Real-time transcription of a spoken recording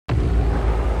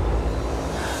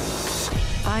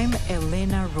I'm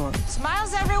ELENA ROARKE.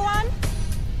 Smiles, everyone!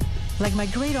 Like my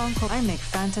great uncle, I make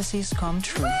fantasies come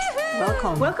true.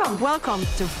 Welcome. Welcome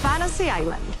to Fantasy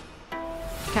Island.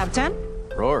 Captain?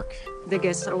 Roarke. The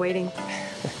guests are waiting.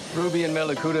 Ruby and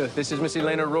Melakuta, this is Miss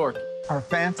ELENA ROARKE. Our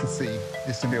fantasy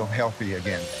is to feel healthy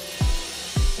again.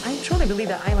 I truly believe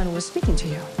the island was speaking to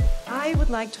you. I would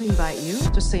like to invite you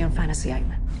to stay on Fantasy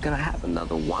Island. You're gonna have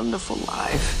another wonderful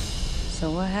life.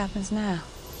 So what happens now?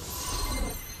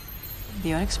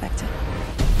 The unexpected.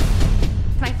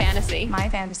 My fantasy. My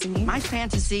fantasy. My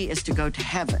fantasy is to go to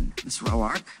heaven, Miss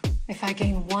Roarke. If I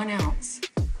gain 1 ounce,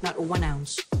 Not 1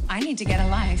 ounce. I need to get a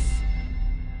life.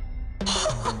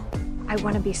 I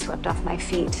want to be swept off my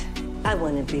feet. I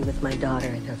want to be with my daughter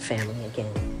and her family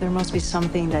again. There must be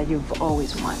something that you've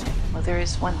always wanted. Well, there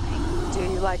is one thing.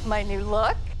 Do you like my new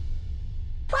look?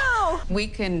 Wow! We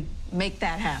can make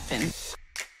that happen.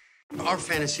 Our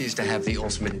fantasy is to have the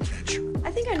ultimate adventure.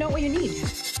 I think I know what you need.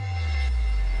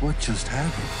 What just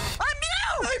happened? I'm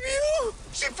you!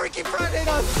 She freaking Friday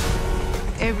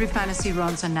us! Every fantasy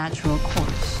runs a natural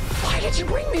course. Why did you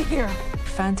bring me here?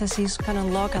 Fantasies can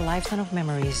unlock a lifetime of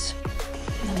memories.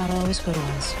 And not always good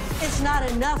ones. It's not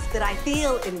enough that I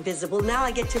feel invisible. Now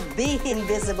I get to be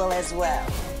invisible as well.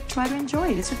 Try to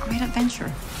enjoy it. It's a great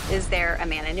adventure. Is there a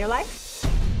man in your life?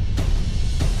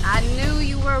 I knew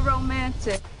you were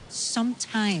romantic.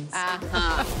 Sometimes.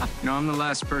 You know, I'm the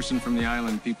last person from the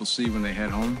island people see when they head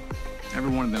home.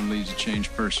 Every one of them leaves a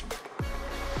changed person.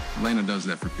 ELENA does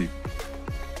that for people.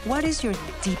 What is your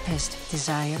deepest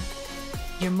desire?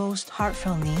 Your most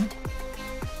heartfelt need?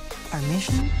 Our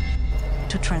mission?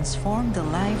 To transform the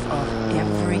life of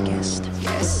every guest.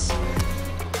 Yes.